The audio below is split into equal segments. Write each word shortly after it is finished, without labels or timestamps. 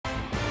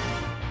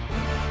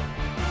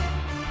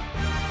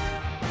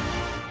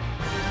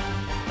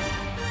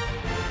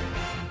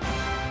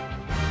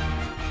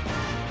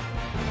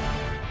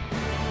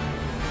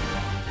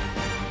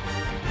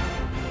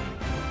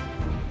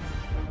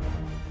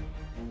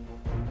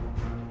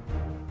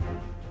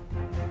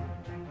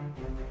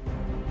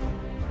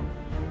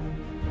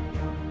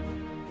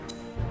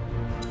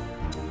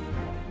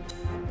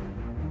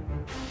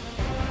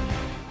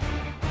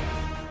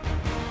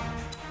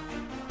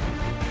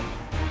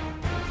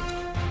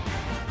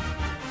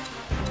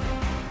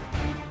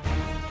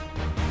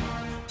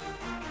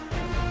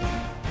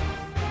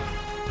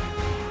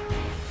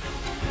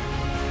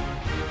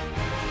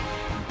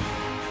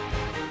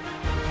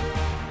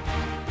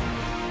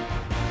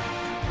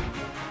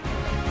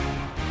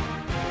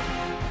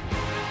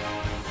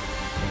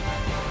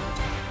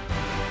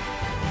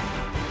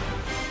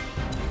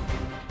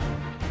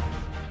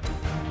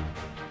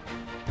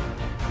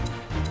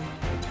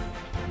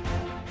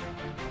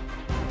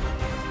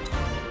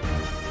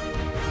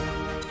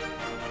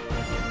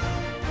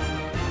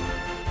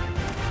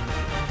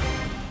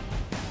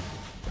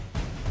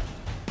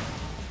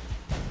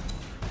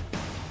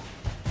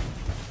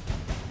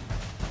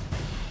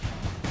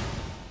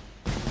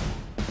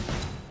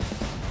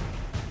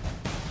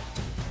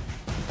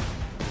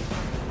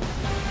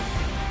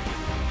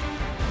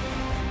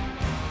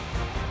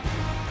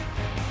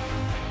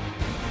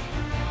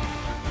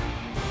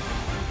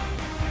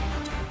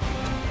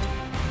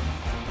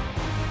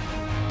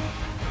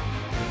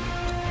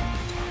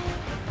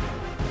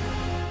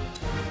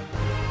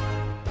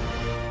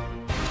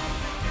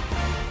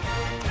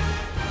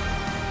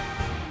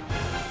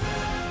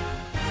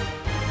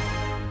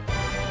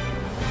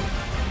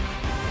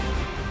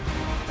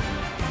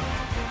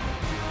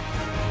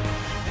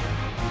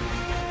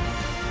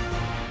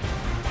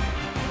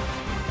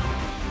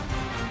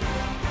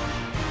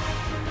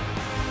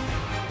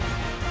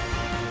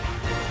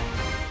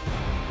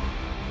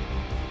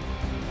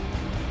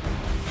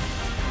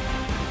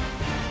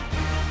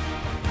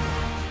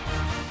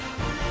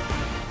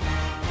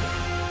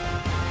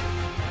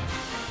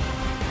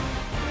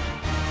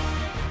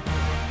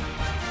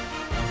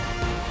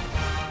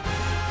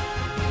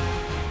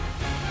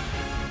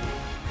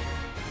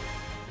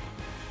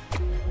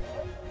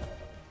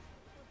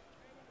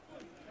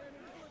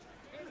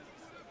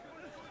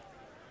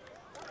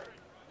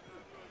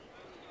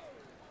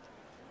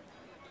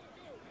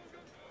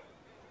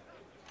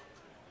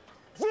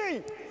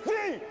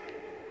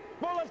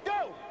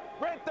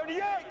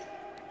38!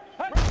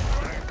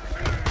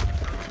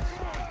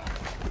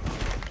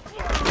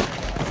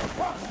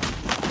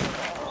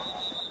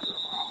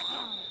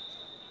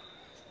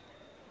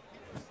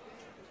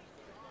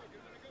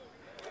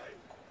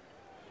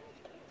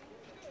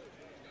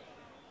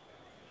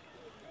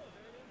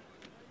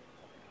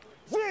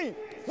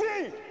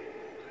 Z!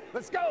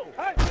 Let's go!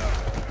 Hey.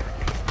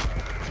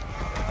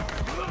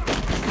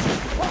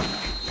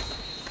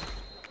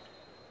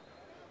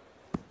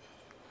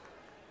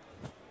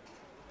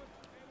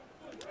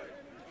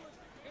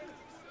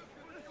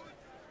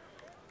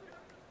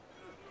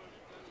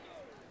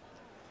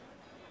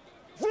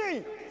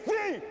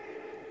 Z!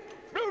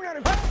 Blue got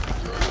it!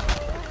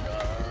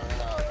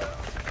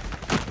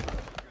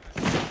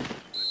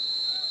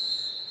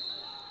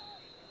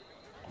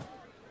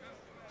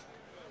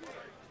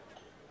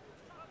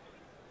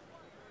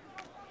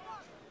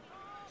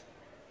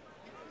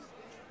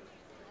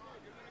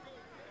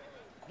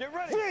 Get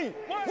ready!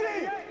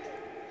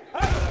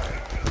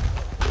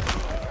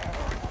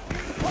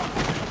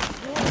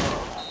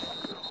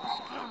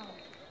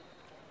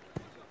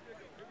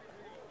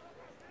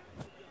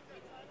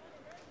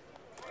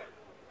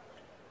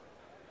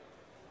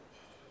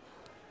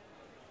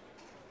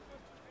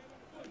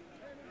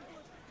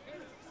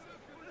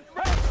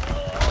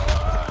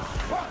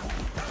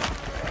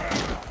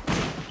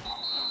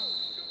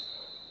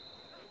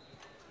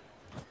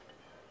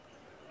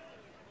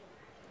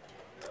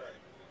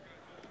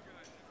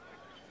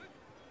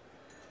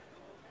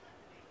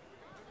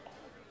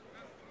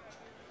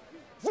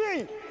 Z!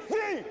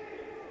 Z!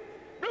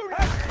 Blue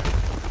red!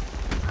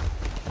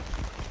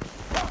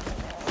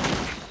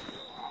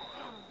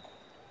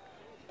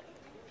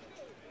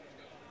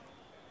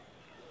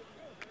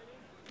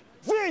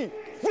 Z!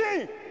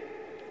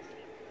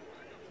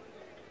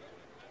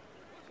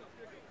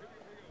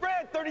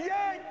 Red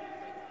 38!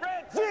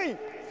 Red Z!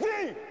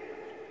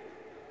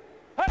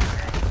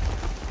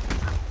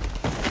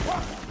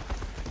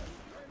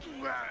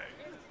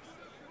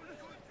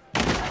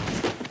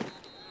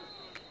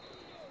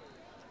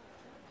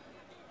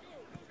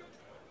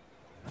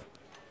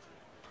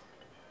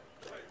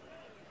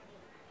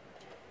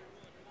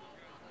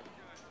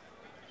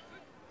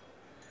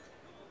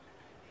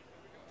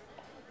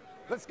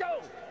 Let's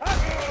go!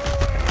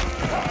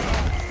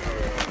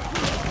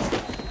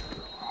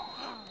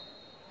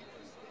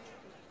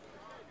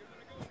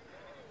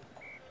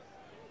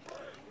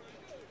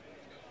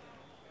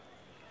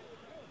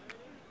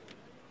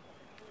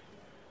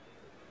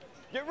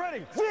 Get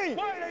ready! Z!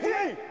 Wide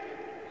 88!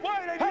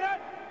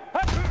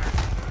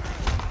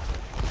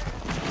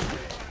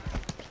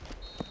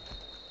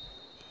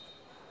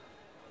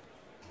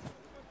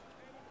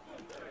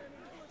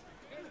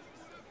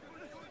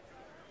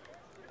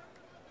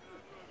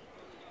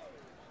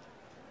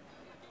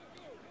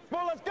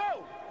 Well, let's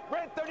go!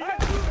 Red 38!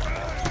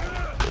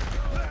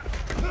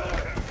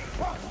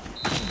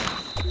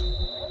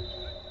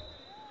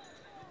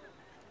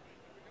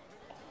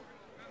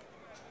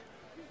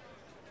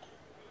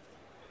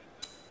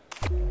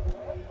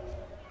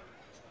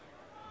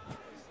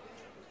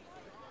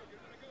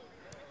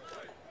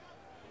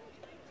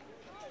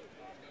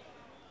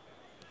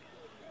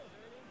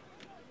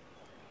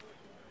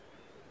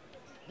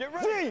 Get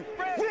ready! Z!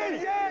 Red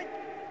 38!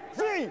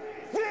 Z!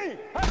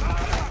 Red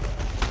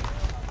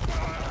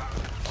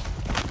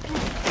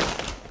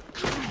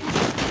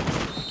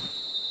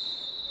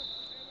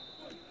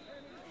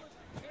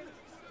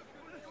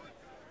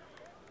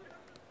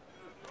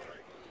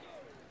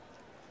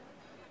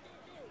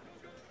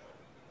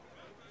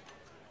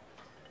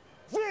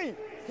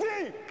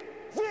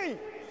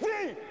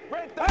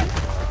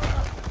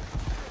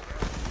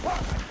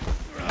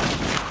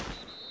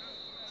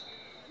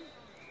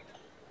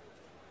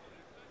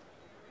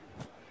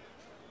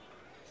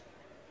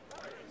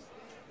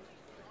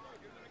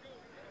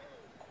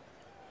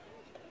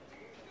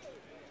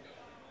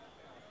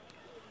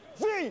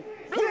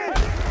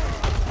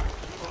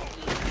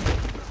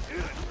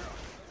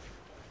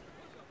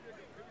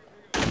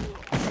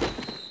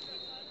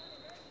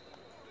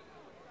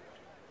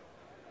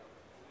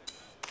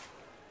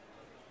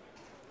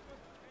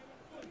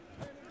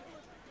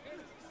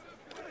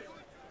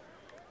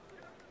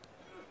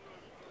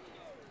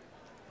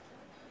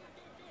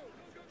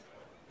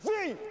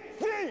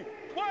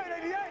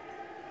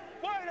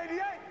 38! Wide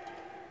 88!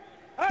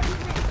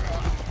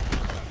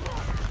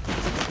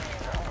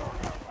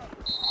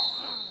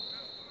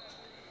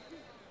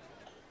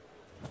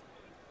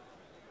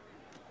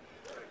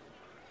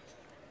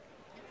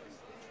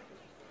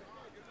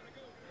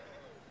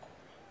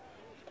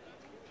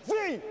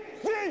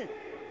 Z!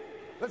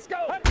 Let's go!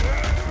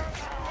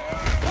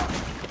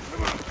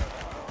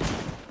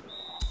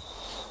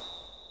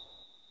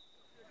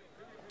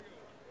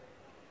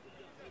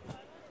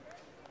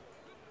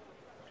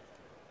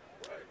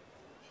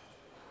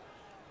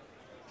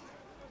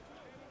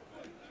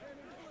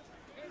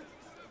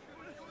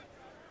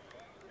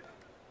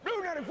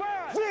 Blue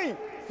 95! Z!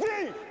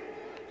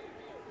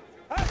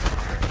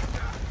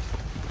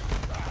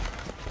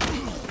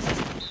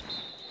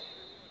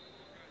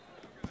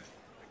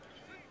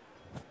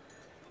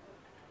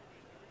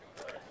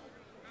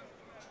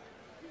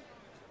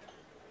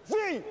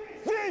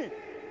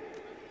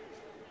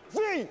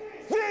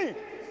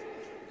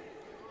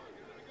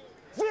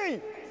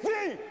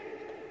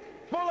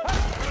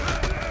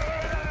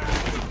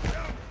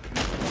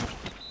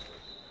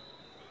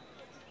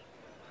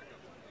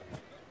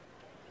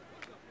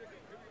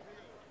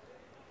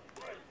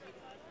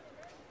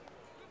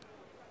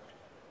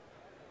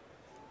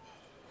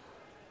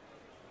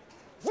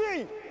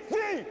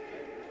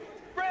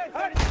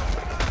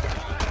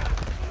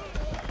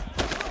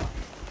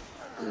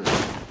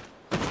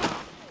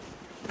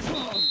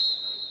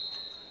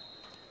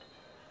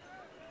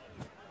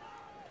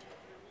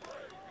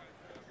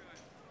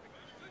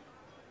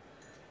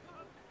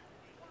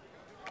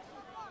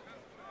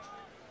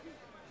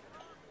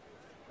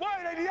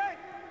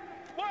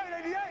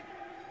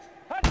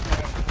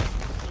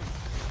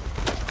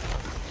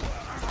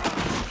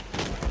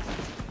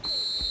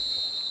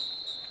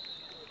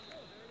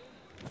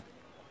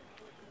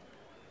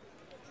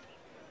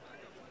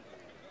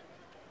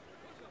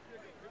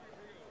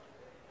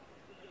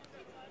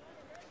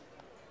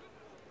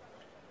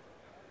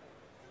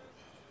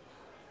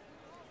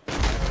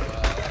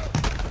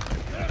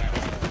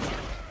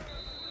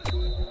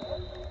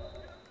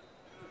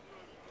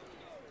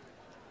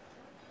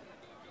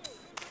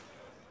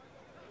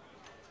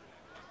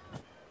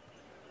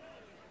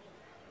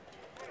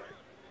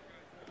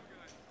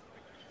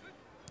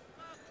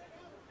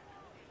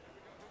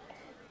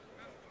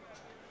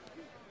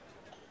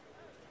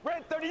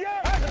 38!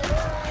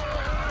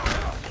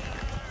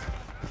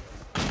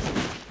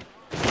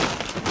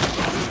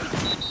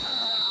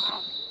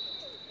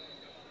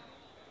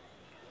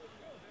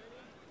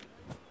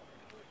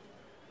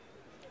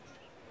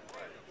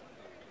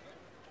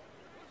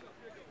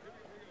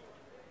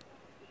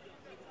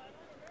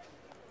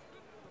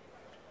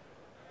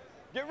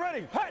 Get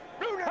ready! Hot!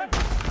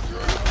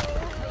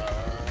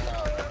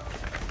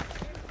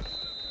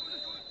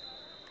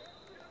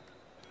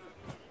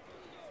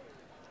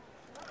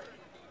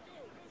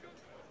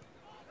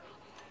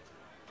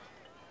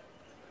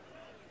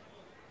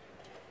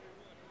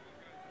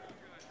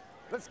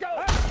 Let's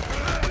go!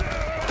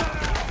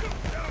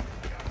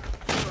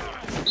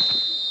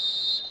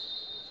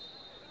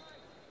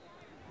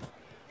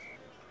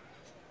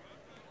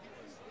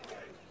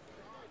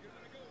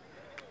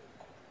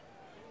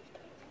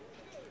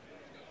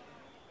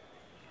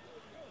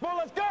 Well,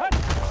 let's go!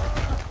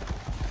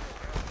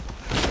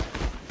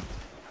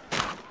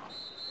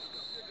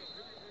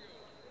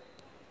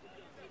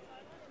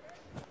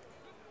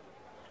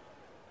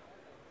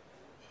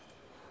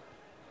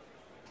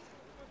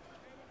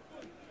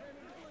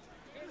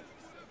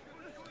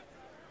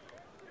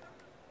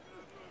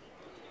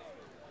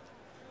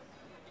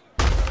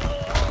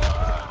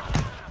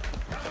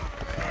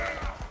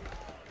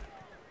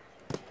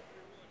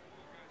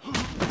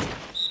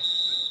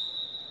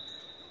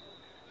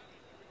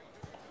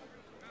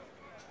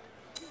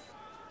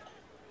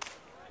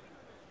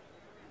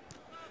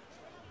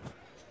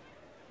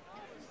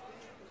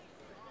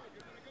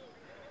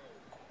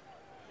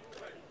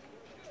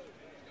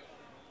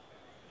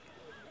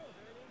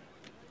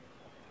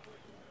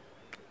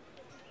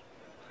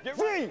 Get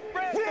ready!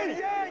 Red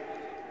 38!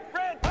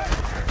 Red!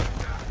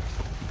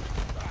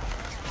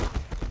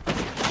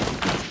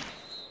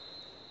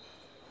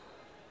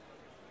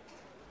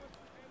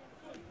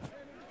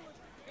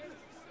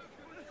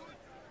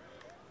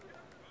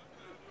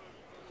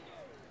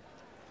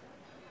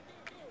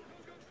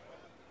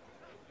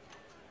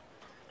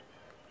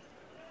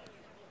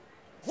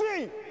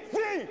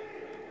 Z!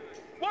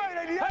 White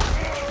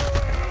 88!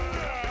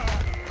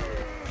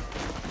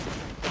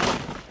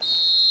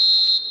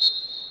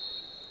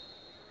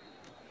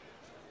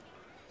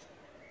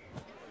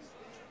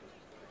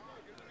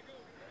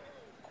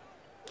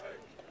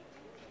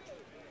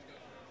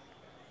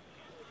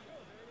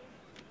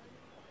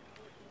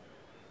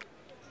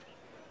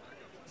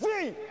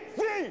 Z!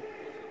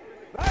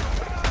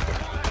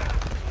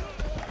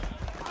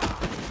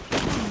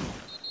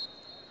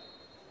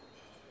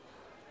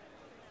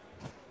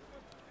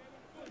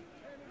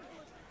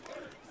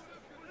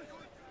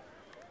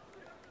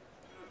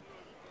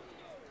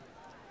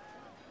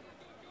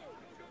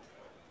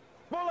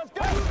 Well, let's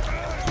go!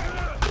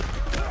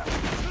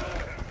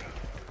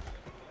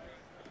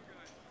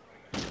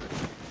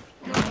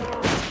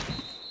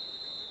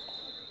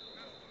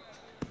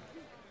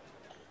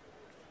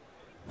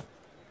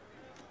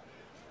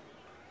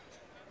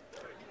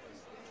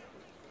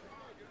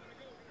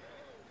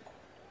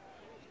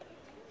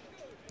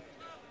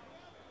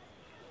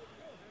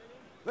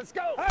 Let's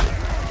go!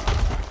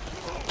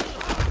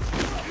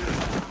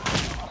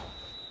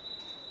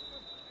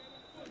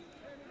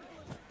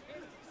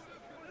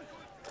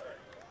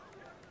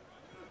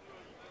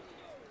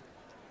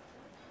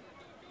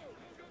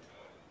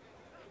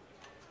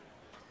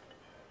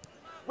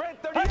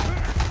 Red 38!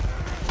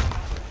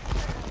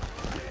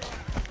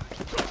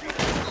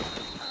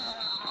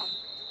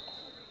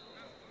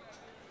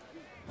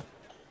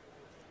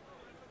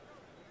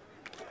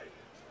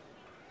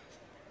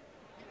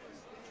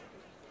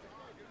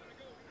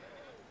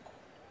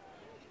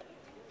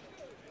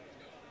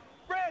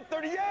 Red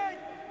 38!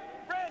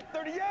 Red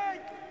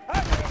 38!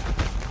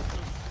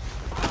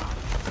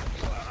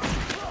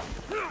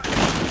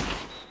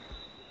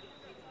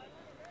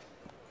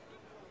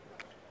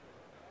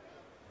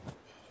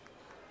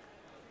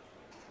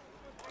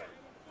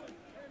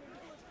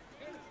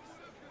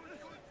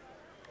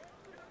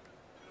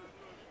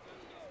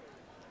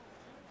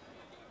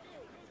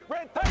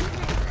 Red 38!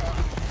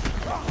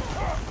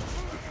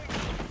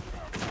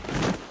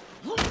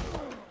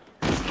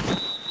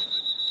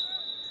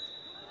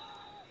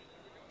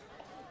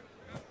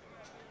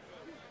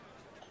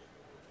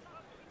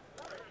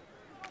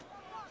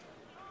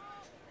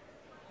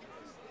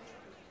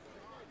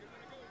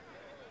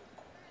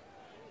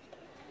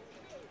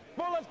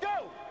 Well, let's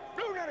go!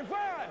 Blue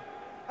 95!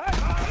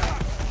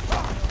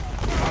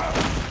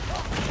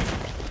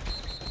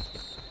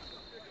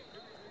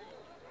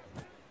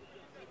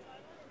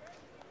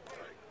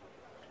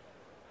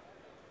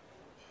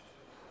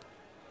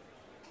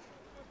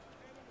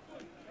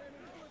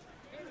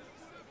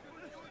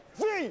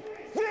 Z!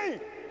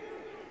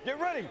 Get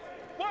ready!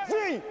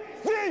 Z!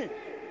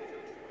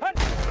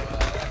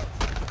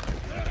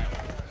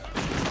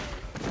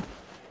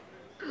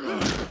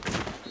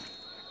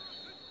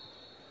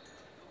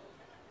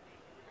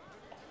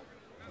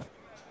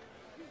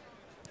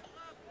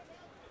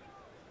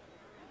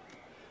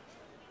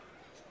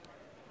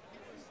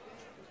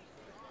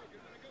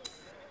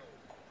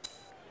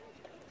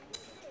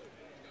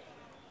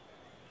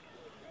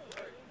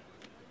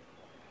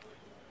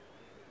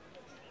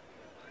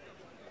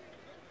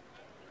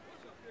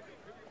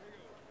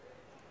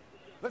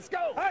 Let's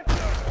go. Hey.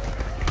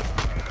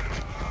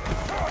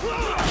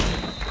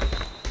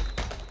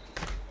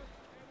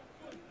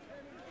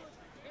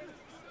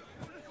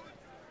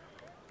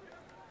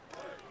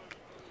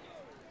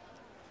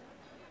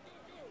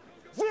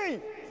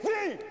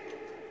 Z.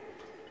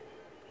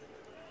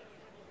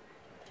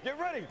 Get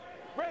ready.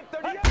 Red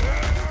 38.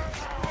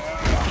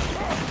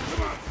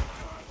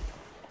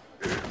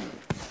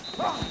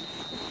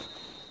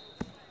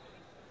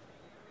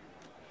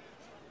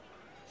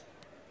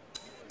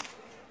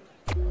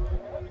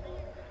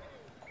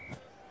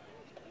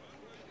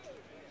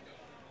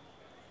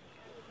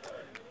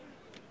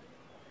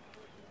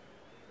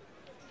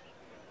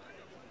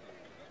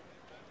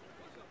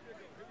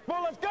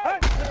 Well, let's go. Hey.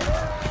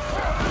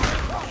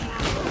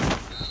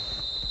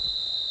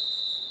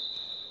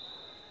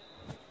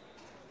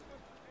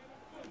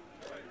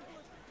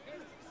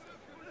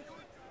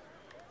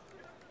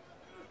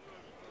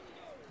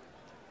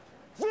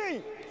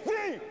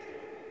 Z.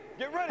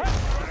 Get ready.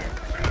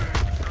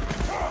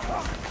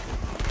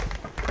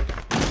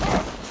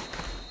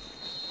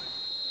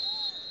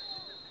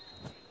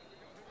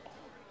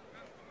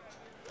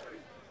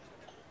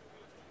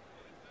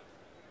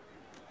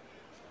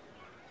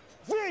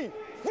 Z.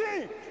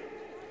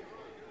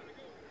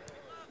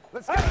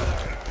 Let's go.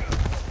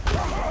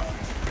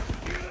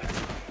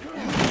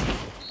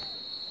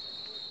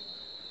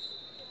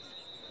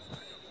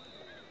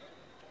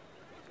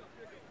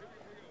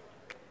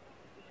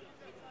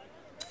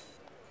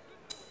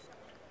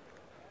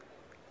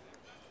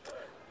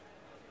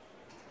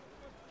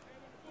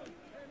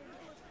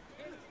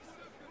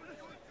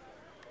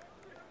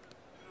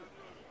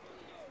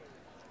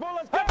 Well,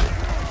 let's go.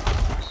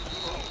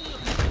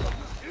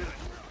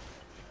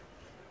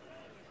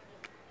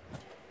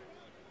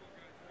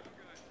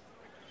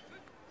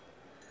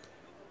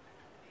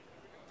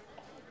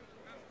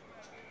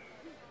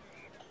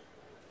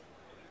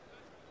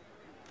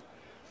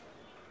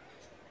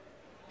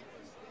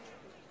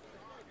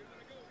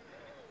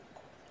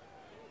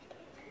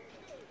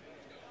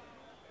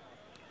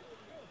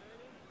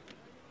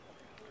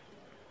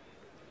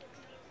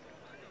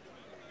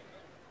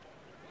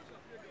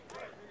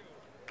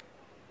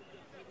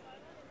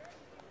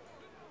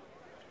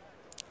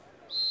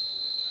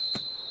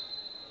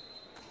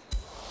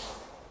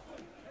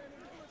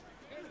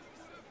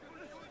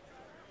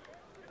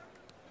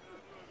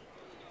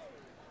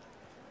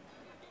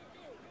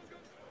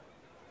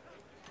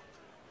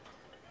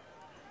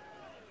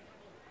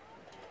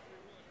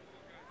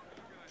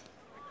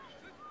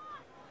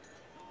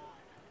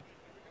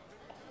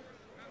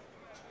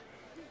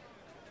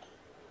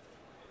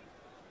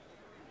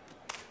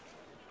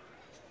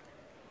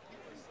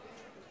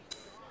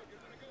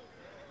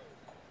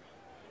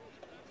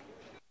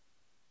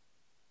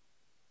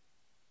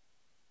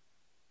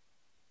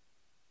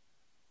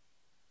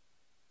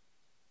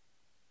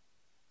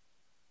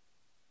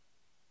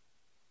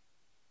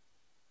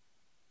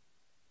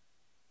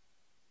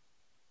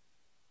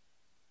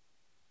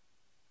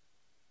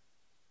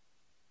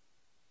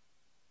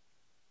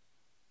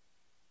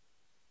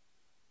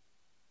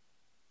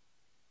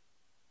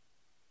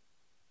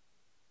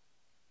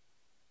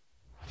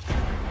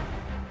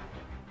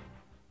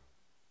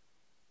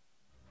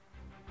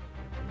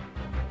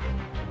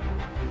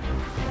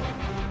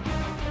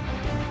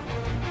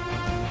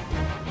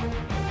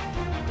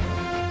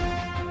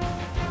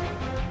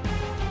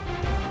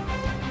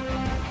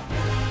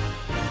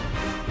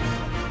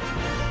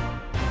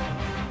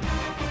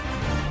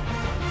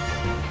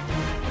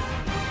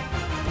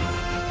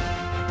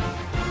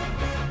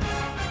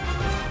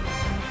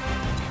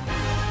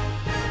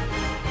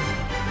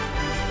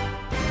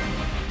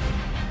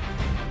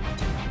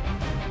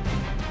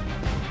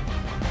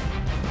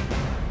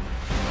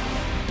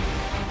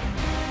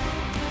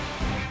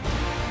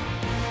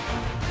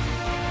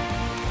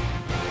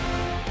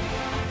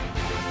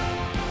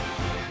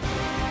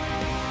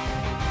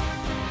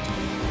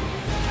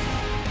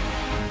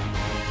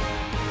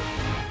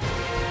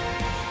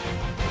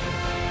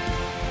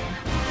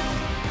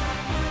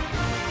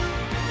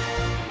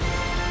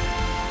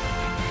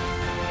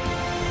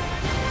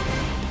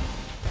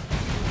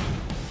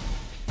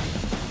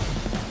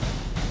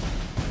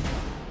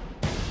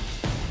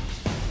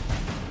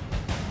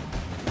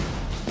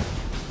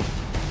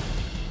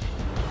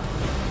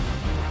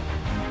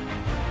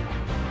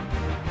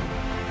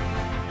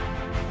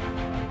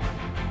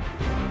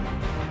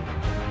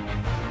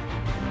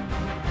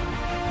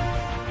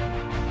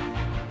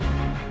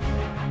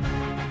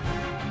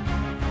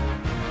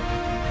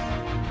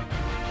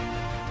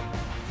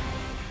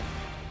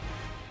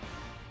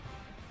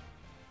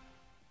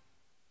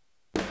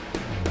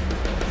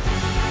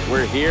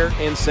 We're here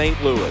in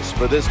St. Louis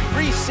for this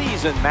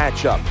preseason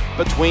matchup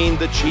between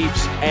the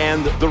Chiefs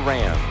and the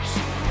Rams.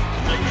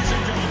 Ladies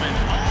and gentlemen,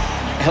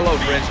 Hello,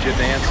 friends. Jim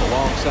Nance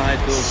alongside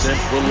Phil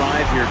Simms. We're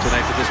live here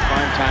tonight for this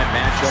primetime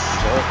matchup.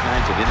 There's all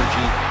kinds of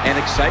energy and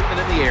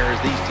excitement in the air as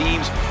these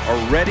teams are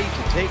ready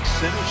to take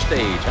center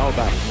stage. How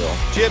about it, Phil?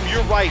 Jim,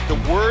 you're right. The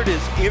word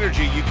is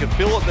energy. You can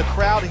feel it in the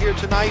crowd here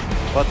tonight,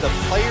 but the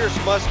players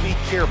must be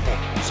careful.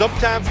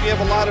 Sometimes when you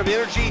have a lot of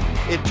energy,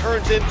 it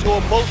turns into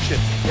emotion.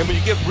 And when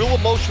you get real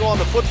emotional on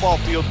the football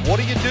field,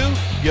 what do?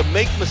 You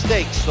make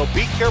mistakes. So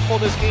be careful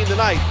in this game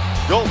tonight.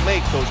 Don't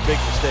make those big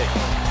mistakes.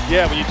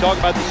 Yeah, when you talk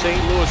about the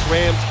St. Louis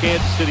Rams,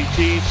 Kansas City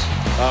Chiefs,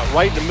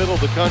 right in the middle of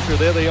the country,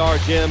 there they are,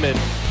 Jim, and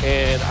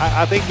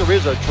I think there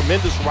is a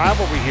tremendous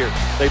rivalry here.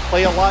 They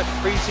play a lot in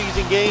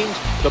preseason games.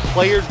 The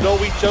players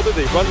know each other.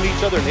 They run into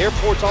each other in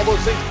airports, all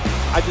those things.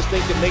 I just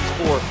think it makes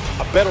for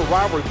a better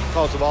rivalry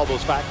because of all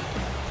those factors.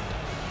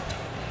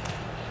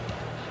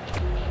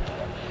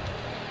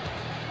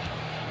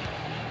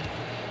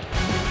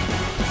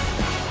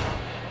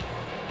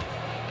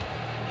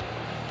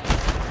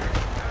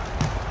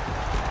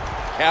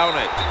 Count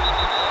it.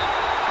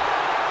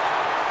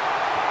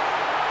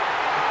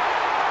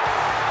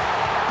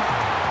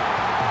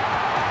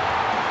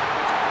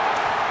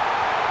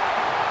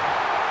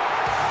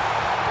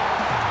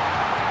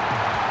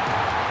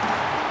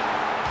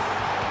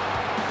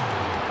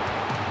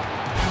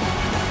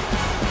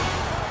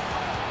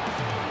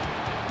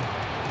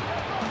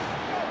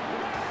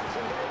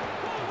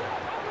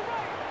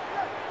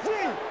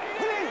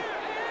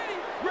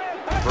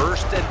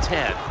 First and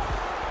 10.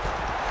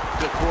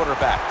 The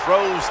quarterback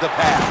throws the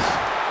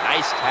pass.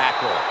 Nice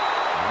tackle.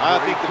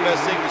 I think the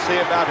best thing to say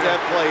about that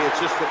play,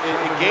 it's just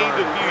it gained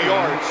a few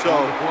yards, so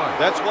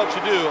that's what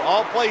you do.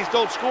 All plays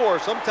don't score.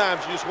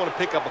 Sometimes you just want to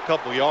pick up a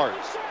couple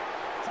yards.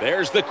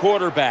 There's the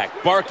quarterback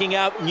barking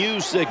out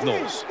new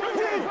signals.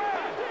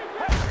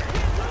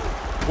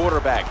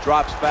 Quarterback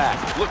drops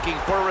back, looking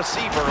for a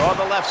receiver on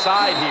the left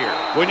side here.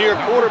 When you're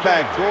a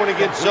quarterback throwing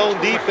against zone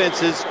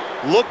defenses,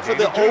 look for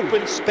the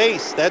open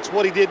space. That's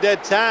what he did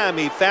that time.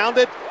 He found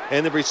it,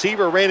 and the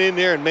receiver ran in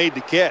there and made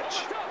the catch.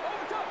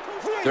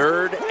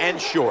 Third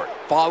and short,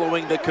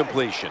 following the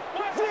completion.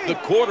 The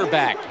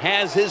quarterback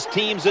has his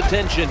team's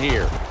attention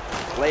here.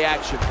 Play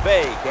action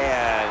fake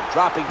and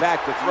dropping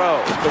back to throw.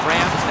 The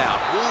Rams now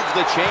move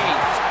the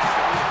chains.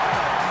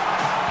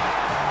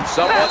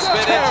 Someone's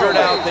been injured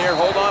out there.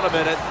 Hold on a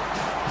minute.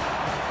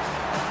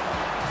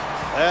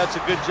 That's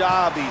a good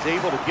job. He's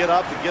able to get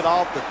up and get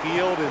off the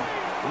field, and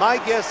my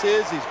guess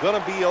is he's going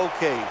to be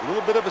okay. A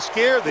little bit of a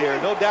scare there,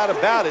 no doubt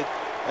about it.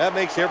 That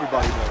makes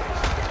everybody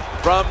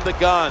nervous. From the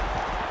gun,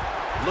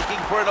 looking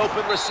for an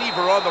open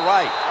receiver on the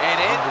right. An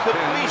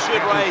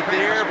incompletion right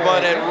there,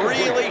 but it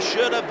really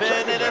should have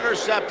been an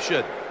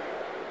interception.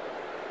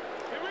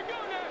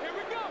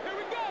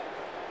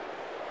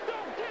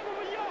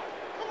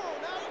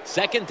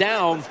 Second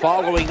down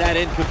following that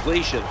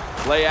incompletion.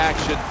 Play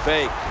action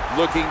fake,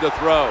 looking to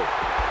throw.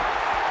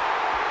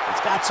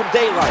 It's got some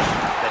daylight.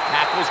 The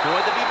tackle's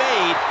going to be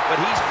made, but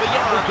he's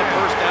beyond the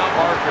first down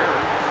marker.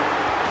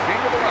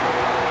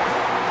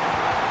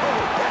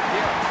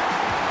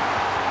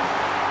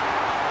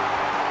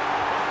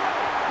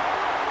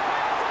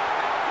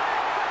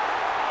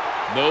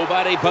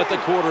 Nobody but the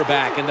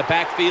quarterback in the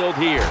backfield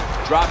here.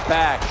 Drop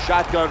back,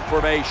 shotgun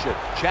formation,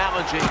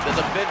 challenging the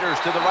defenders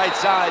to the right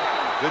side.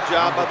 Good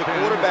job by the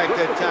quarterback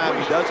that time.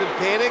 He doesn't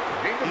panic.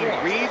 He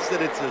reads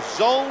that it's a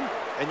zone,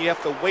 and you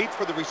have to wait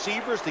for the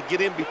receivers to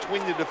get in between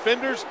the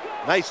defenders.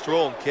 Nice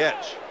throw and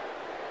catch.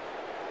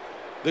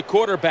 The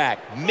quarterback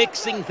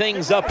mixing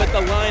things up at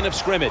the line of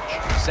scrimmage.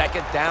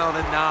 Second down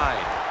and 9.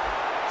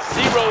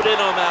 Zeroed in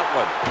on that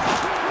one.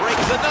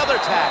 Breaks another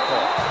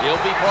tackle. He'll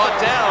be brought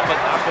down, but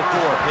not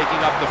before picking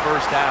up the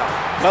first down.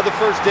 Another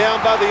first down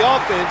by the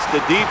offense.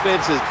 The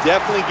defense is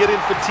definitely getting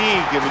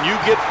fatigued, and when you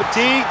get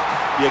fatigued,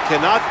 you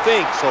cannot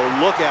think, so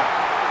look out.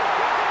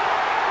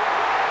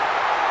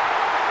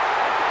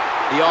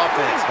 The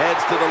offense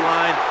heads to the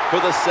line for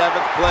the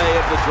 7th play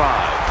of the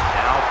drive.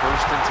 Now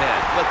first and 10.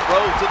 The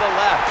throw to the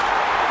left.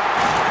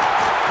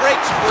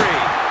 Breaks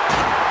free.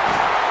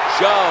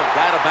 Shoved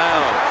out of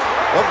bounds.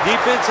 Well,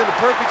 defense in a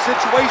perfect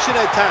situation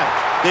at times.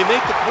 They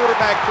make the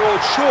quarterback throw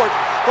it short,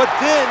 but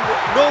then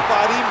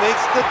nobody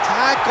makes the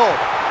tackle.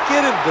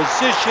 Get in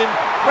position,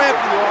 wrap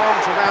your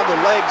arms around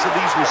the legs of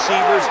these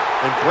receivers,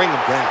 and bring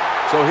them down.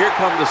 So here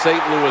come the St.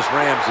 Louis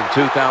Rams in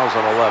 2011.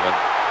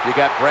 You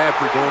got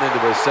Bradford going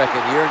into his second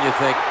year, and you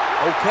think,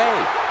 okay,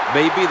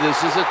 maybe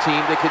this is a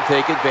team that can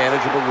take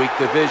advantage of a weak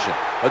division.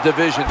 A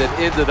division that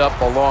ended up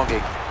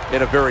belonging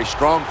in a very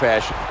strong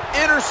fashion.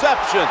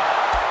 Interception.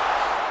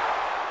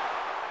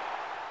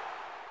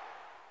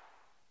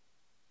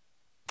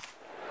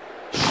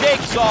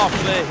 Shakes off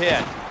the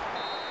hit.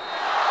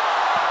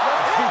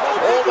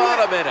 Hold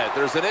on a minute.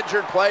 There's an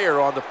injured player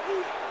on the...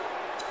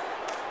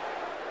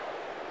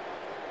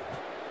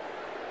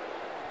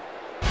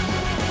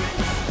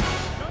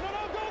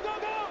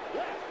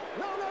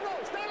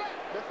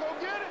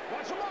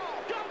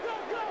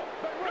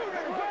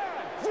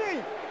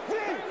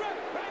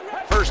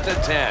 First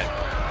and 10.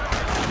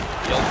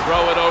 He'll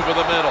throw it over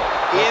the middle.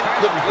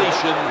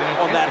 Incompletion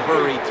on that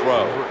hurried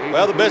throw.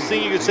 Well, the best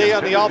thing you can say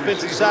on the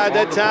offensive side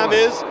that time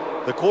is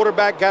the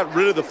quarterback got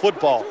rid of the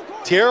football.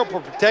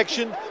 Terrible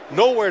protection,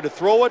 nowhere to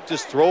throw it,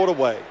 just throw it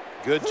away.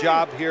 Good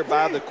job here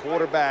by the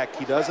quarterback.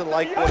 He doesn't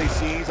like what he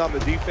sees on the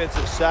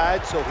defensive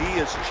side, so he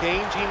is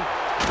changing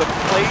the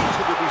play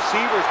to the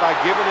receivers by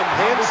giving him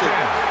hand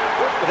signals.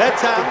 That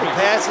time, the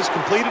pass is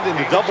completed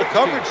into double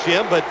coverage,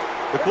 Jim, but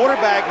the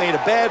quarterback made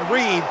a bad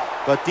read.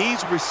 But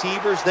these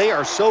receivers, they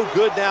are so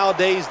good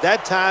nowadays.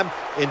 That time,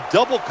 in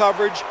double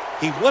coverage,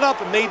 he went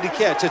up and made the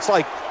catch. It's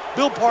like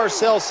Bill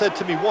Parcells said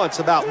to me once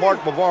about Mark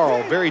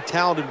Bavaro, a very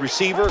talented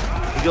receiver.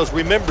 He goes,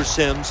 remember,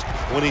 Sims,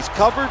 when he's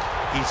covered,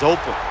 he's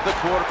open. The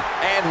quarter,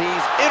 and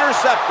he's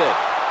intercepted.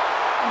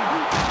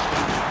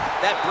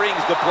 That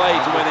brings the play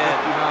to an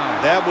end.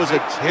 That was a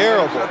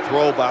terrible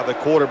throw by the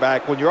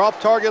quarterback. When you're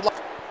off target.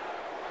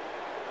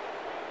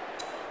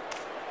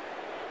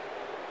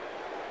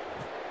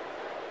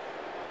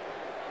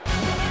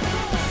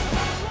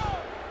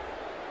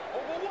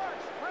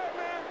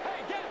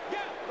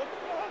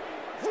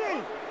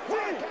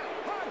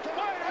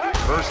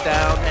 First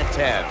down and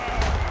 10.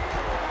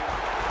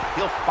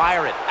 He'll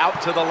fire it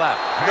out to the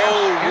left. No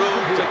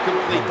room to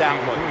complete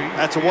that one.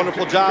 That's a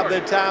wonderful job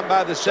that time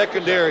by the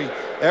secondary.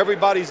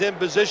 Everybody's in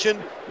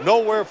position,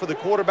 nowhere for the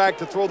quarterback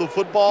to throw the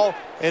football,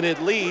 and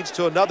it leads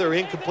to another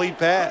incomplete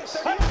pass.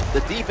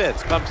 The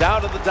defense comes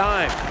out of the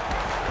dime.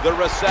 The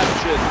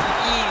reception,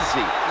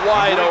 easy,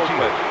 wide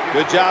open.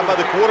 Good job by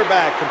the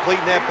quarterback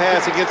completing that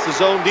pass against the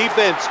zone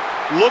defense.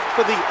 Look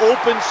for the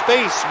open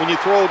space when you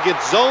throw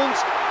against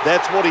zones.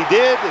 That's what he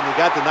did, and he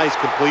got the nice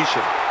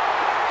completion.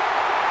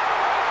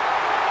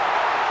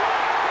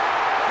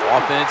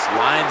 Offense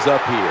lines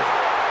up here.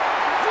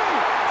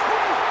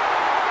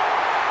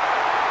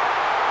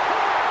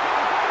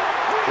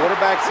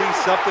 Quarterback sees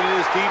something in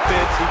his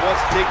defense he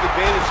wants to take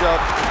advantage of.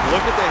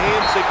 Look at the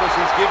hand signals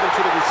he's given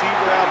to the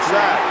receiver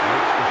outside.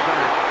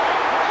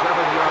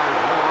 7-yard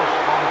loss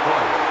on the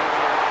play.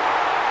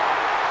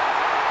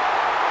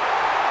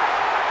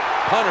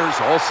 Punters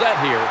all set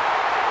here.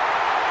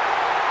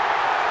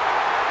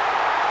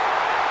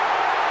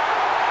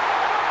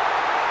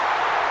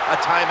 A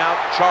timeout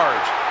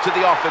charge to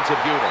the offensive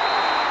unit.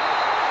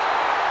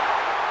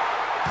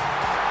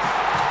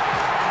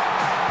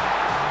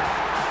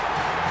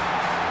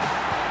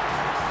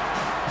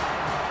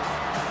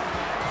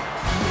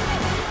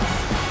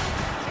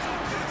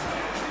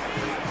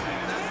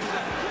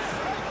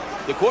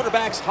 The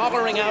quarterback's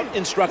hollering out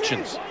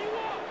instructions.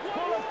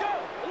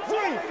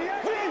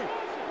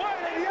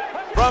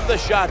 From the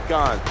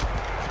shotgun.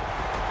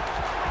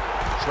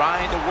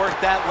 Trying to work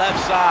that left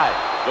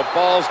side. The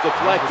ball's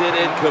deflected,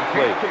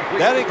 incomplete.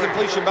 That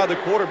incompletion by the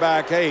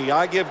quarterback, hey,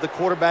 I give the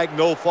quarterback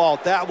no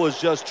fault. That was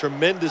just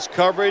tremendous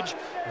coverage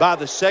by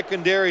the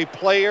secondary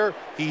player.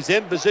 He's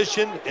in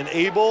position and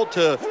able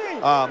to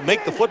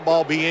make the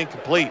football be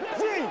incomplete.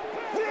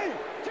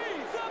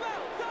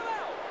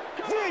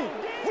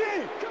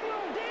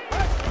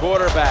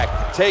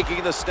 Quarterback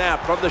taking the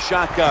snap from the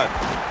shotgun.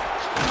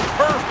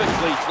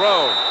 Perfectly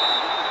thrown.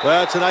 Well,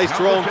 that's a nice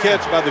throw and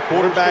catch by the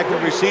quarterback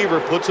and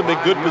receiver. Puts them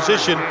in good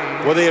position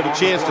where they have a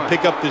chance to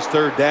pick up this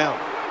third down.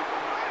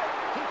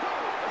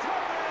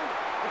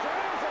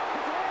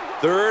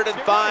 3rd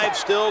and 5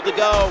 still to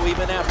go,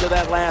 even after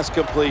that last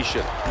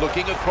completion.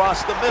 Looking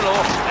across the middle,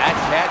 that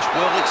catch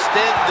will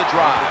extend the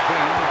drive.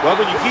 Well,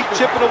 when you keep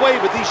chipping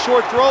away with these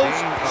short throws,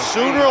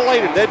 sooner or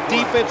later that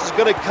defense is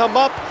going to come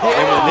up, and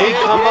when they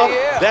come up,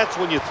 that's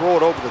when you throw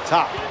it over the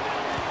top.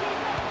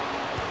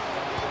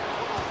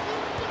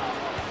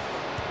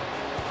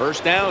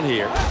 First down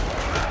here.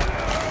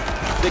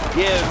 The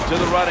give to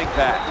the running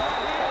back.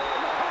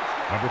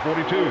 Number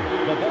 42,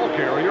 the ball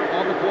carrier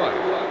on the play.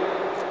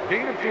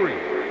 Gain of 3.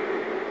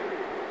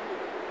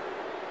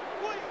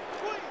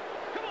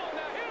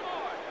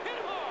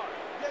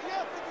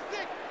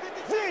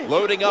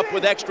 Loading up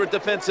with extra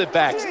defensive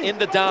backs in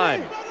the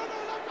dime.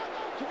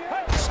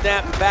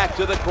 Snap back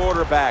to the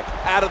quarterback,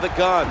 out of the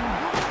gun.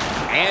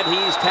 And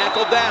he's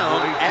tackled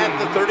down at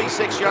the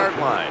 36-yard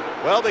line.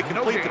 Well, they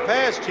complete the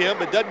pass, Jim,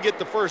 but doesn't get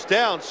the first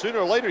down. Sooner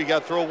or later, you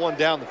got to throw one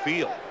down the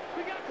field.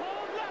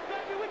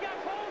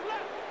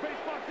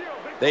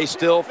 They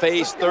still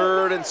face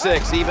 3rd and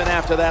 6, even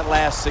after that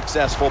last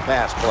successful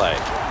pass play.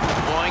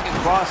 Going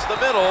across the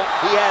middle,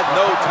 he had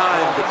no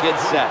time to get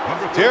set.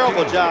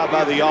 Terrible job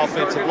by the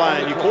offensive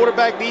line. Your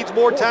quarterback needs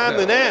more time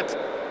than that.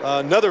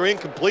 Another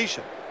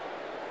incompletion.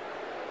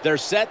 They're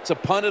set to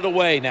punt it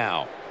away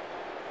now.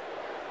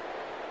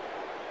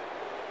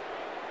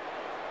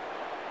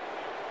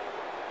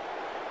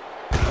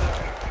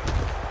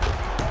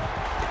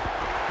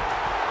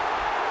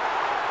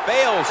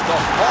 Fails to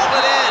haul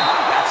it in.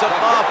 That's a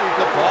muff.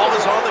 The ball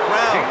is on the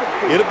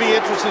ground. It'll be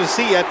interesting to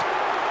see it.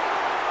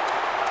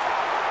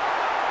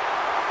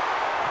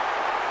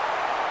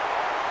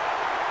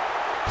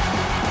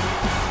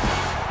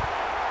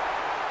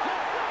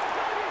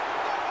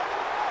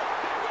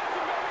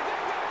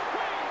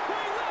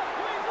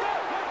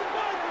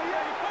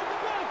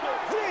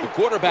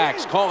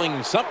 quarterback's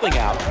calling something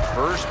out.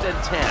 1st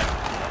and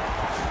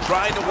 10.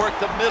 Trying to work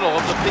the middle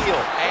of the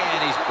field,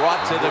 and he's brought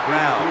to the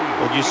ground.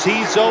 When you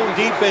see zone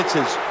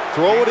defenses,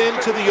 throw it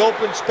into the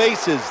open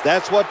spaces.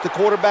 That's what the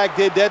quarterback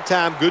did that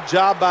time. Good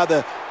job by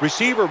the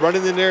receiver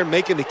running in there and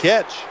making the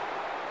catch.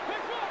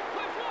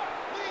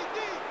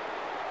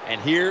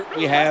 And here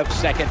we have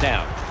 2nd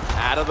down.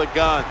 Out of the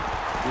gun.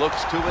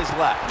 Looks to his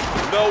left.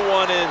 No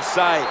one in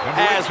sight.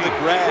 Has the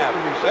grab.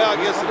 Well, I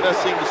guess the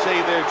best thing to say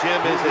there, Jim,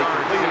 is they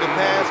completed the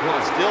pass, but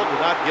still did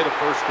not get a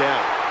 1st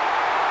down.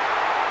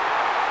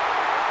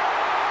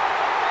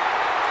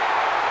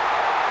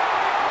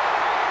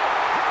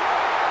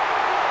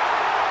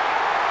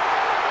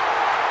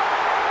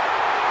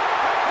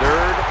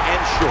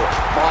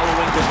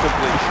 Following the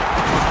completion.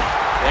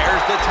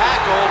 There's the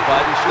tackle,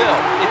 but still,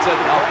 it's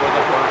enough for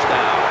the 1st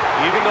down.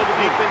 Even though the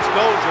defense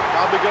knows you're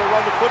probably going to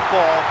run the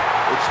football,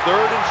 it's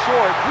 3rd and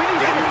short.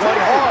 If you run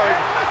hard,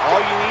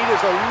 all you need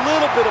is a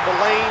little bit of a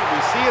lane. We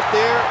see it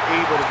there,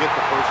 able to get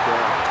the 1st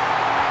down.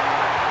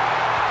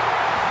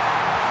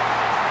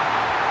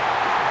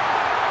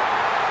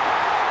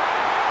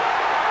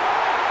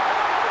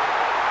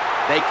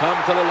 They come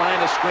to the line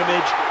of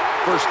scrimmage,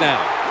 1st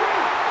down.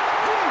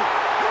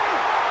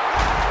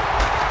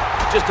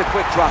 Just a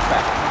quick drop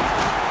back.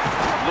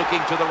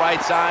 Looking to the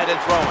right side and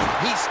throwing.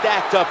 He's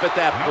stacked up at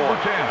that point.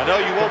 I know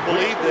you won't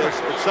believe this,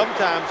 but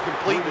sometimes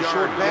completing a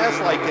short pass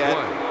like that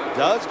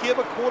does give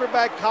a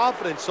quarterback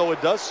confidence, so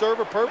it does serve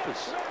a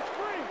purpose.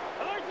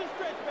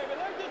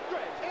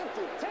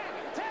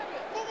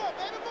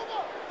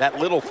 That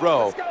little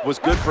throw was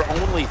good for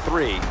only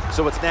 3,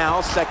 so it's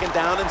now 2nd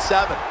down and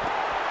 7.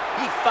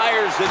 He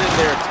fires it in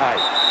there tight,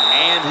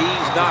 and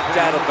he's knocked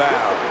out of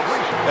bounds.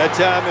 That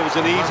time it was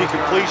an easy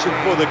completion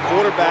for the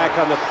quarterback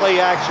on the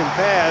play-action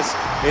pass,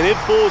 and it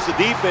fools the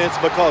defense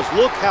because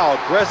look how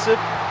aggressive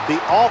the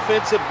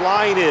offensive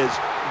line is.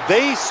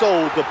 They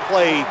sold the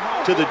play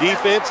to the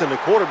defense, and the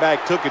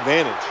quarterback took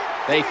advantage.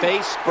 They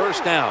face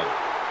 1st down.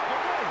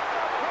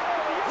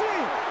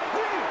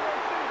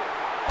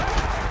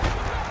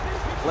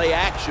 Play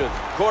action.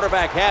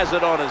 Quarterback has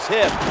it on his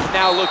hip.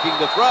 Now looking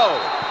to throw.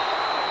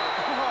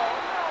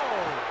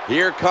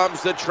 Here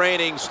comes the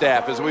training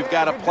staff as we've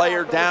got a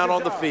player down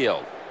on the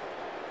field.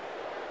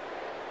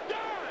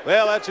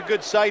 Well, that's a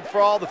good sight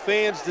for all the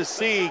fans to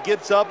see. He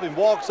gets up and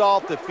walks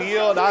off the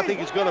field. I think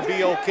he's going to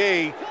be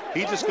okay.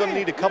 He's just going to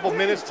need a couple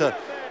minutes to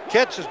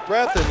catch his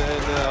breath,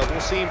 and we'll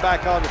see him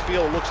back on the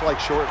field, it looks like,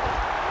 shortly.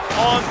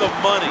 On the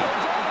money.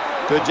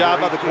 Good job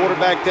by the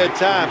quarterback that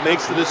time.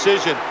 Makes the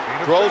decision.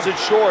 Throws it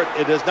short.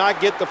 It does not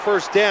get the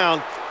 1st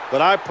down,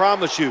 but I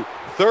promise you,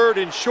 3rd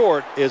and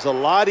short is a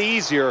lot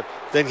easier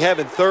than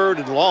having 3rd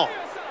and long.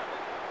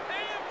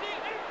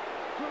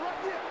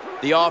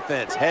 The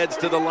offense heads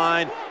to the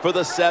line for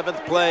the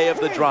 7th play of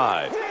the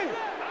drive.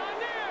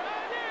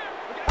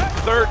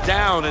 3rd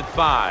down and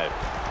 5.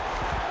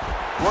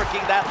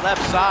 Working that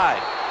left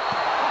side.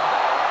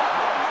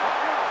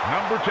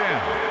 Number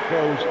 10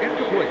 goes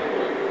incomplete.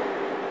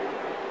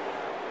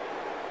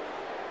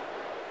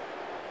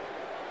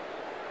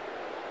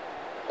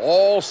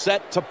 All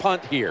set to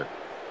punt here.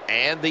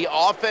 And the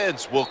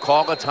offense will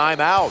call a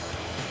timeout.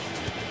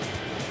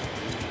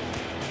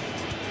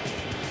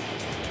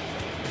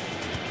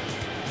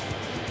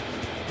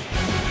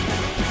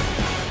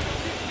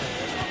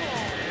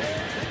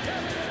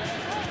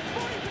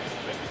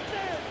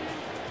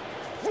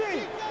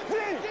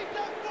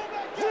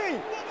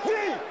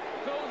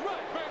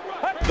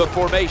 The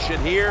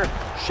formation here,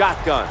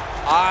 shotgun,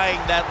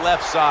 eyeing that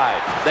left side.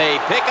 They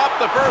pick up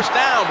the 1st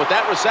down with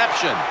that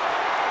reception.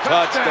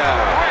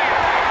 Touchdown.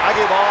 I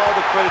give all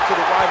the credit to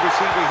the wide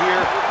receiver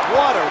here.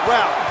 What a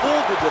route.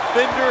 Pulled the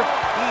defender.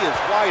 He is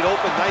wide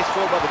open. Nice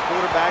throw by the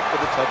quarterback for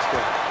the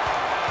touchdown.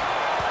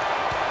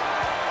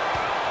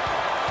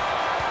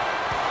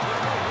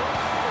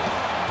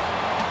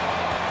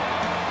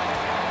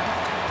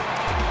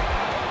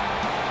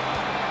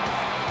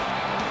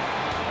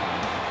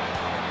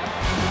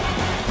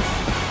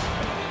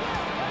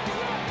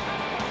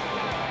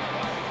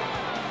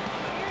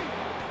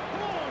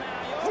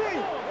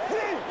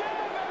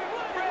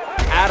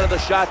 Out of the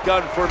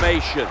shotgun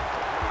formation.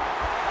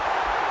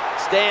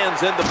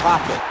 Stands in the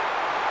pocket.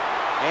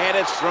 And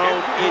it's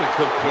thrown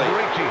incomplete.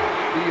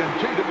 The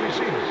intended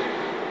receiver.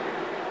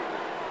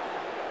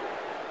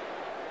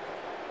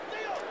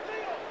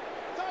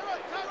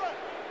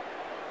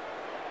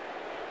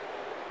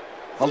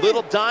 A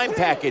little dime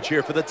package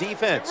here for the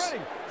defense.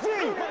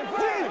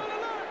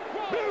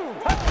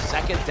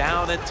 2nd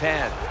down and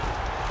 10.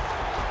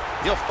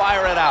 He'll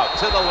fire it out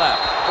to the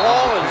left.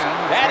 Ball is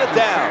batted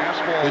down.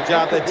 Good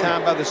job that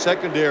time by the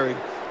secondary.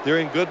 They're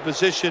in good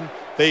position.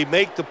 They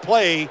make the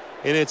play,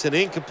 and it's an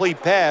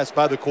incomplete pass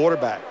by the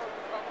quarterback.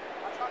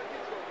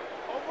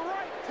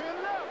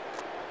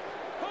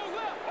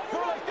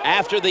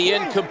 After the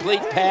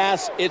incomplete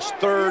pass, it's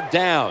 3rd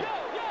down.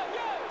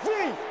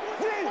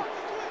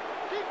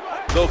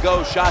 They'll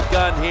go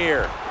shotgun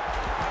here.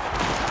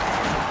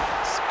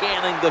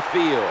 Scanning the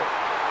field.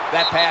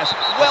 That pass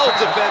well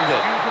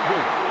defended.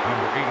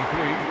 Number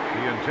 83,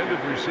 the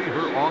intended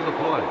receiver on the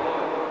play.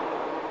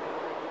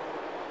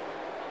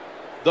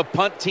 The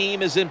punt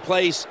team is in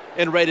place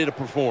and ready to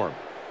perform.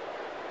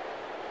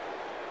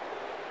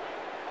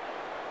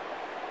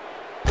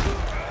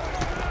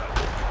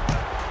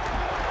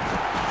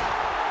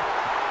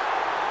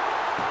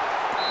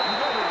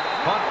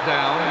 Punt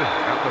down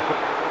at the 4.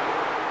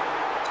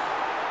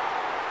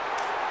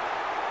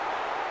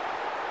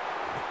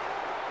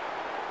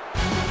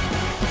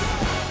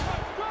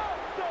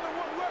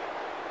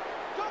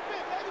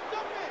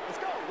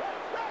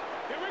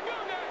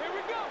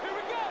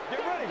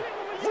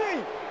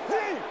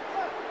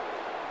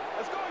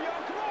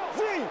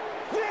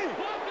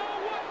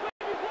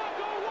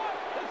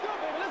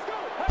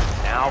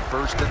 Now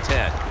 1st and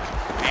 10.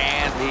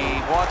 And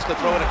he wants to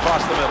throw it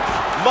across the middle.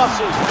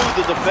 Muscles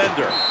through the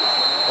defender.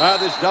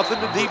 There's nothing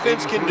the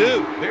defense can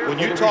do. When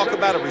you talk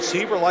about a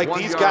receiver like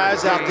these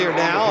guys out there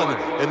now,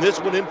 and this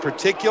one in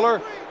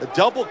particular, the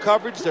double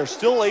coverage, they're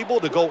still able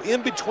to go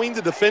in between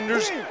the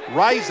defenders,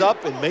 rise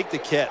up, and make the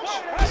catch.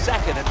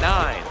 2nd and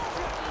 9.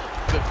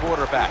 The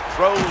quarterback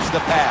throws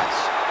the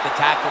pass. The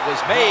tackle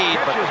was made,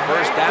 but the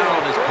 1st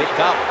down is picked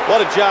up.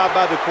 What a job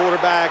by the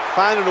quarterback,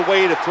 finding a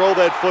way to throw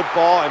that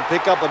football and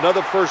pick up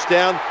another 1st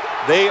down.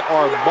 They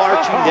are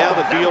marching down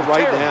the field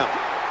right now.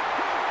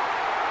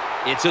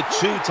 It's a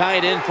 2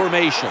 tight end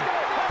formation.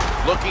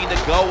 Looking to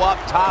go up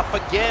top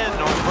again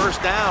on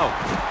 1st down.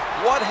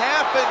 What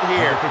happened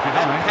here?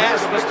 That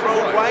pass was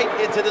thrown right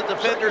into the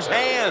defender's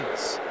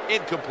hands.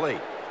 Incomplete.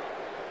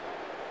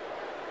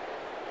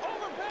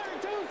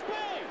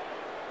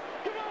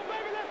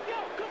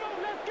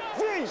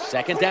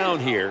 2nd down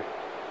here.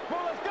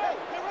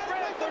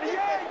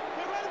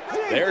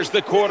 There's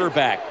the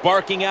quarterback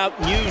barking out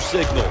new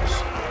signals.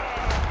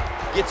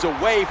 Gets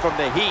away from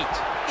the heat.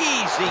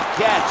 Easy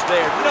catch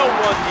there. No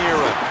one near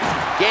him.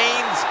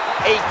 Gains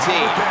 18.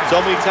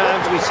 So many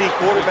times we see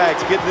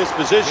quarterbacks get in this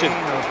position.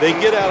 They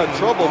get out of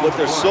trouble, but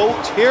they're so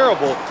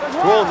terrible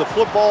throwing the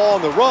football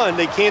on the run,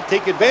 they can't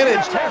take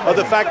advantage of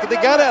the fact that they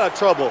got out of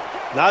trouble.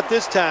 Not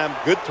this time.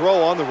 Good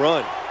throw on the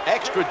run.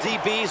 Extra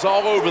DBs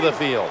all over the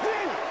field.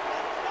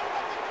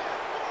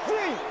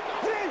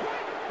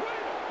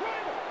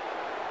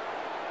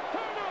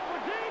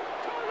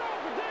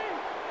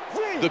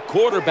 The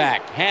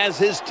quarterback has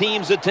his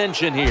team's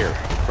attention here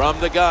from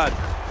the gun.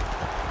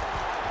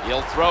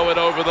 He'll throw it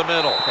over the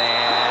middle.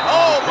 And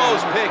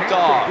almost picked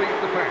off.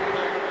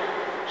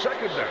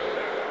 2nd down.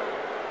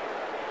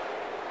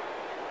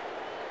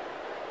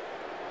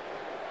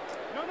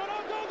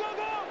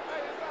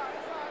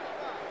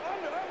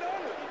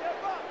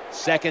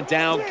 Second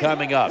down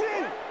coming up.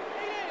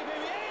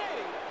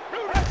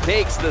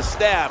 Takes the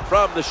snap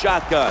from the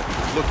shotgun.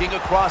 Looking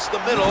across the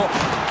middle.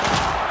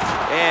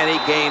 And he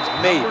gains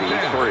maybe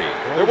 3.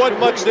 There wasn't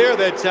much there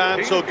that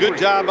time, so good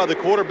job by the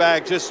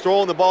quarterback just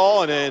throwing the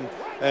ball and then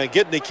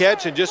getting the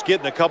catch and just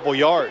getting a couple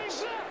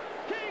yards.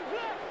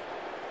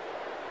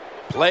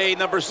 Play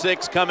number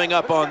 6 coming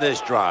up on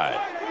this drive.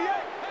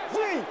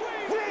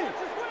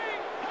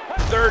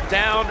 3rd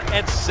down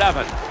and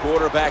 7.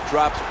 Quarterback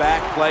drops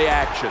back, play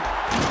action.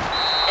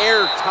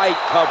 Airtight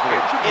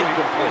coverage,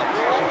 incomplete.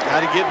 Got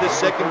to give this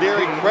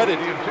secondary credit.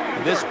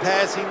 In this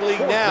passing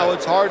league now,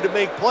 it's hard to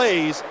make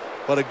plays.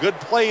 But a good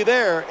play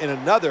there and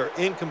another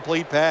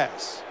incomplete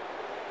pass.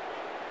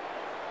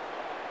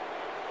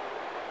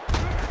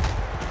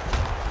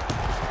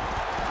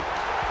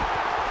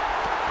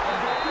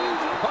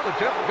 Punt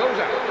attempt goes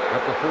out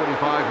at the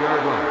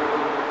 45-yard line.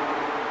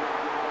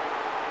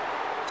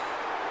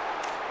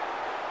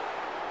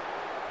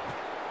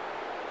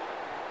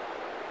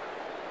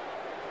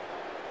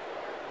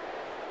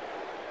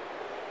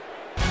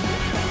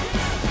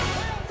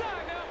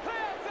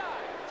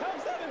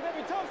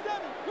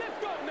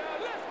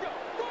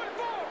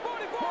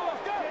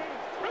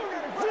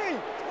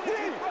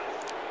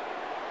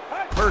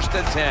 First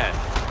and 10.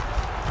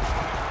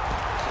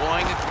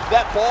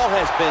 That ball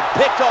has been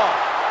picked off.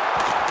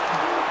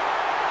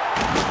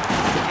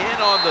 In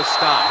on the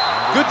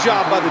stop. Good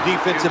job by the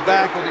defensive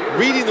back,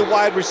 reading the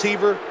wide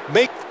receiver,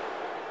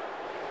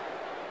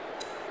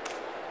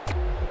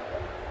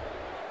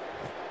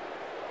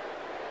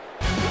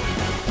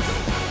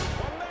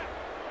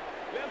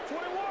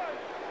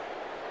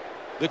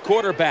 The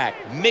quarterback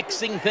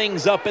mixing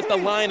things up at the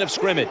line of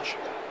scrimmage.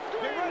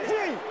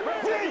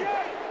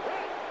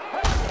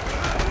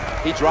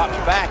 He drops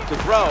back to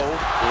throw.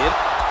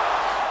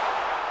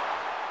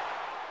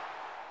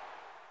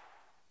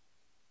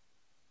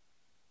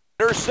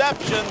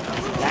 Interception.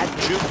 That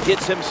juke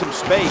gets him some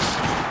space,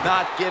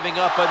 not giving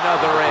up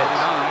another inch.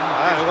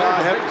 Well,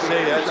 I have to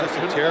say that's just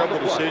a terrible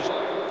decision.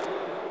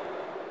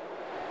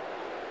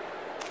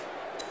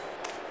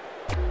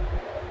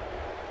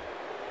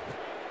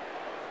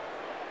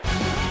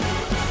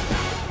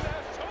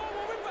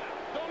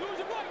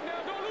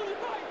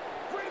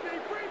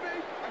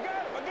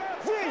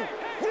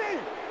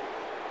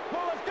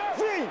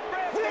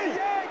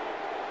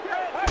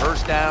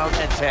 First down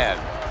and 10.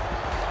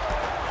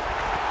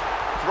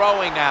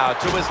 Throwing now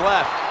to his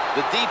left.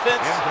 The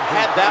defense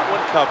had that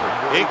one covered.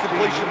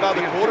 Incompletion by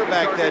the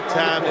quarterback that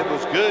time. It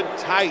was good,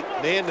 tight,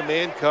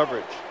 man-to-man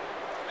coverage.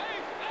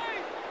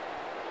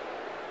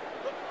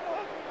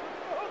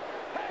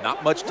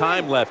 Not much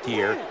time left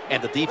here,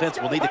 and the defense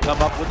will need to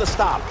come up with a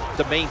stop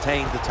to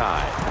maintain the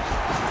tie.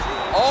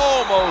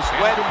 Almost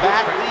went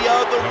back the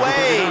other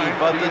way,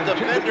 but the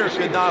defender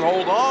could not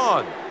hold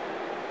on.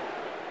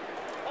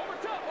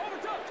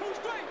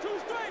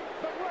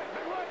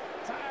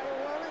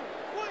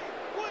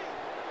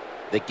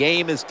 The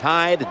game is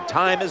tied, and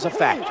time is a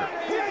factor.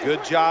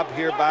 Good job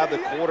here by the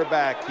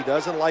quarterback. He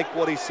doesn't like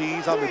what he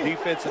sees on the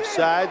defensive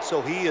side,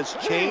 so he is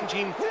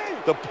changing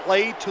the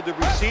play to the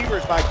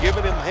receivers by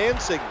giving him hand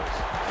signals.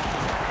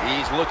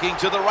 He's looking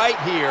to the right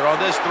here on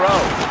this throw.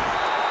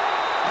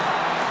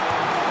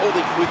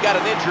 We've got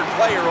an injured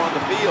player on the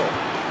field.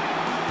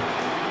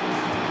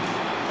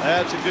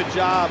 That's a good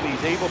job.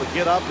 He's able to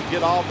get up and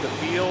get off the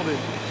field, and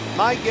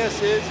my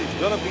guess is he's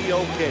going to be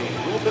okay.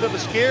 A little bit of a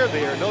scare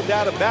there, no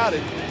doubt about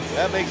it.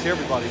 That makes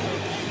everybody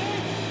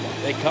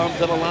nervous. They come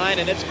to the line,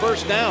 and it's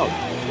first down.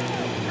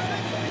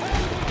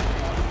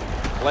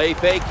 Play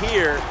fake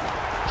here,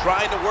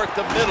 trying to work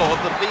the middle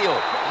of the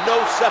field. No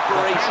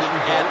separation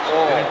at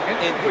all.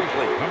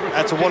 Incomplete.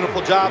 That's a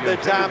wonderful job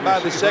that time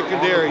by the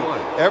secondary.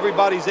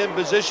 Everybody's in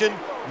position,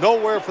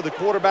 nowhere for the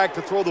quarterback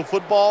to throw the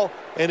football,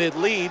 and it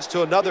leads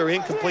to another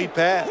incomplete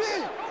pass.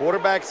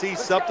 Quarterback sees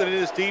something in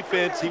his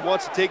defense he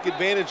wants to take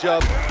advantage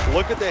of.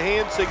 Look at the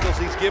hand signals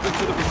he's given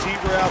to the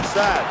receiver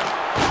outside.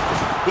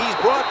 He's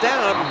brought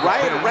down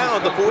right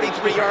around the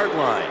 43-yard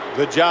line.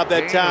 Good job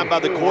that time by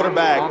the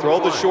quarterback. Throw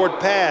the short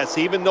pass,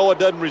 even though it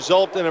doesn't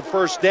result in a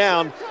first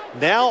down.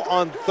 Now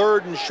on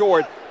 3rd and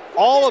short,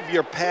 all of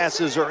your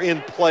passes are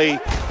in play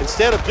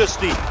instead of just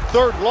the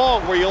 3rd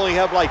long where you only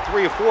have like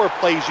 3 or 4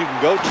 plays you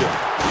can go to.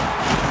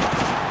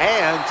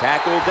 And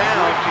tackled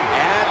down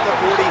at the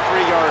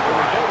 43-yard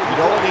line. You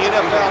know, in the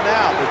NFL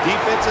now, the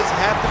defenses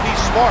have to be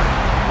smart.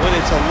 When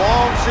it's a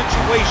long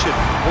situation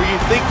where you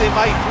think they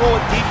might throw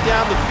it deep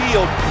down the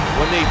field,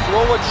 when they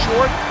throw it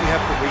short, you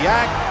have to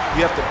react,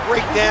 you have to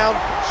break down,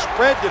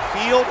 spread the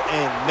field,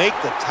 and make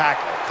the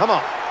tackle. Come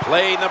on.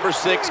 Play number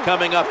 6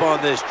 coming up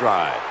on this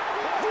drive.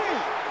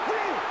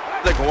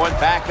 They're going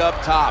back up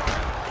top.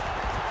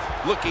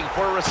 Looking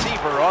for a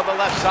receiver on the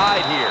left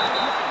side here.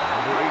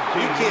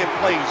 You can't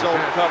play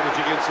zone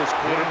coverage against this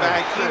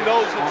quarterback. He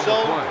knows it's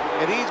zone,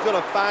 and he's going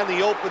to find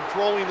the open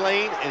throwing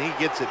lane, and he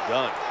gets it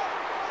done.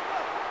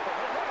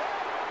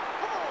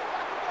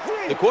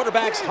 The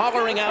quarterback's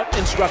hollering out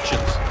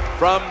instructions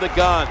from the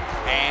gun,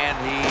 and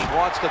he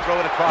wants to throw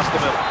it across the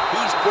middle.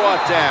 He's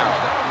brought down.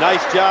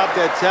 Nice job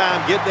that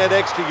time, getting that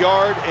extra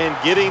yard and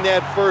getting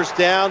that first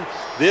down.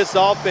 This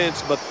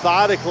offense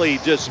methodically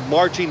just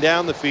marching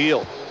down the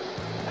field.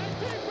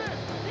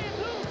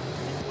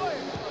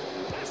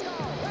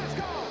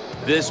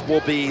 This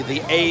will be the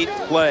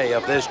 8th play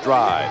of this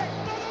drive.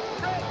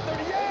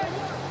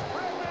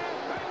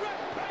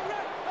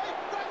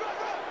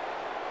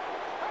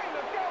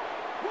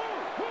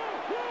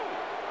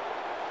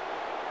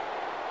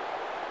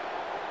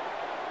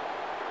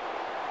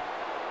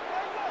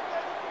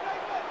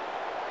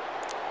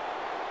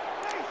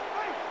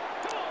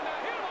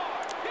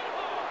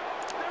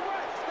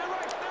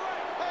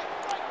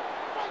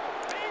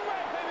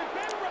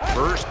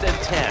 First and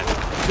 10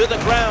 to the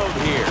ground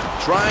here,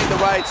 trying the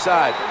right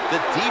side. The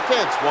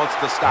defense wants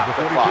to stop the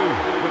clock.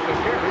 With the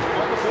carry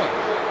on the play.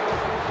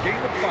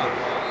 Gain of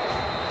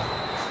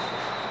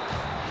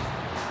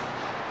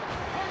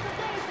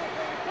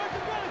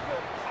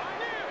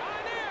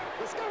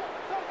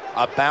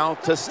 5.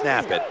 About to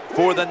snap it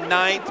for the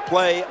 9th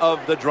play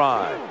of the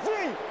drive.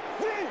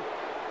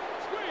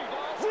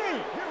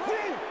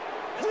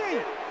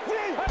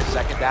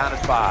 Second down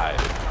and 5.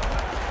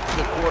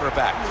 The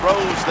quarterback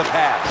throws the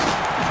pass.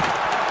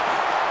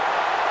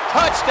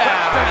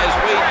 Touchdown as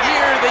we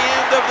near the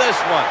end of this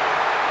one.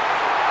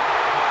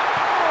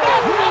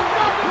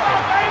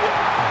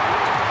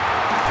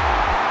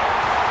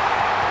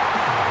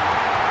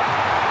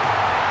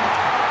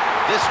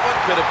 This one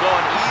could have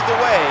gone either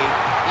way.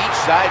 Each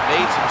side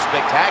made some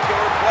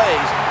spectacular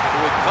plays. It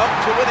would come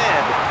to an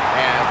end,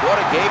 and what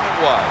a game it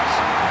was.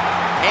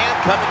 And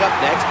coming up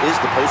next is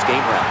the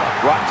post-game wrap-up,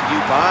 brought to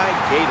you by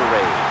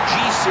Gatorade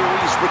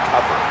G-Series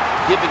Recover,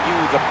 giving you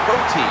the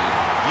protein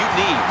you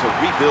need to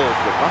rebuild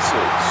your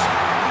muscles.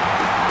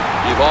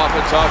 You've often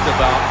talked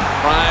about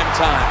prime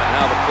time and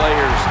how the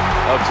players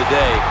of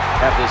today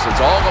have this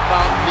 "it's all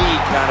about me"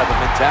 kind of a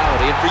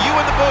mentality. And for you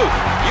in the booth,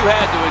 you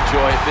had to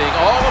enjoy it being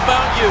all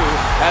about you,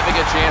 having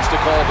a chance to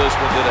call this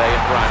one today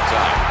in prime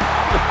time.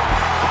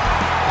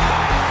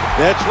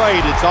 That's right,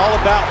 it's all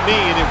about me,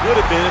 and it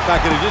would have been if I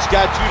could have just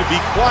got you to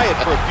be quiet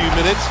for a few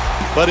minutes,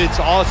 but it's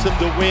awesome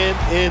to win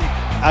in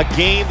a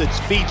game that's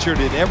featured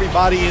in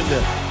everybody in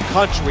the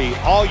country,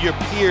 all your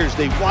peers,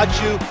 they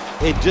watch you,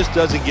 it just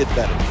doesn't get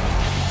better.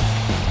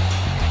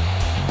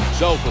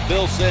 So for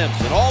Bill Sims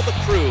and all the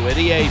crew at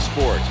EA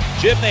Sports,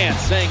 Jim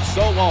Nance saying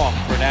so long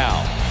for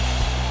now.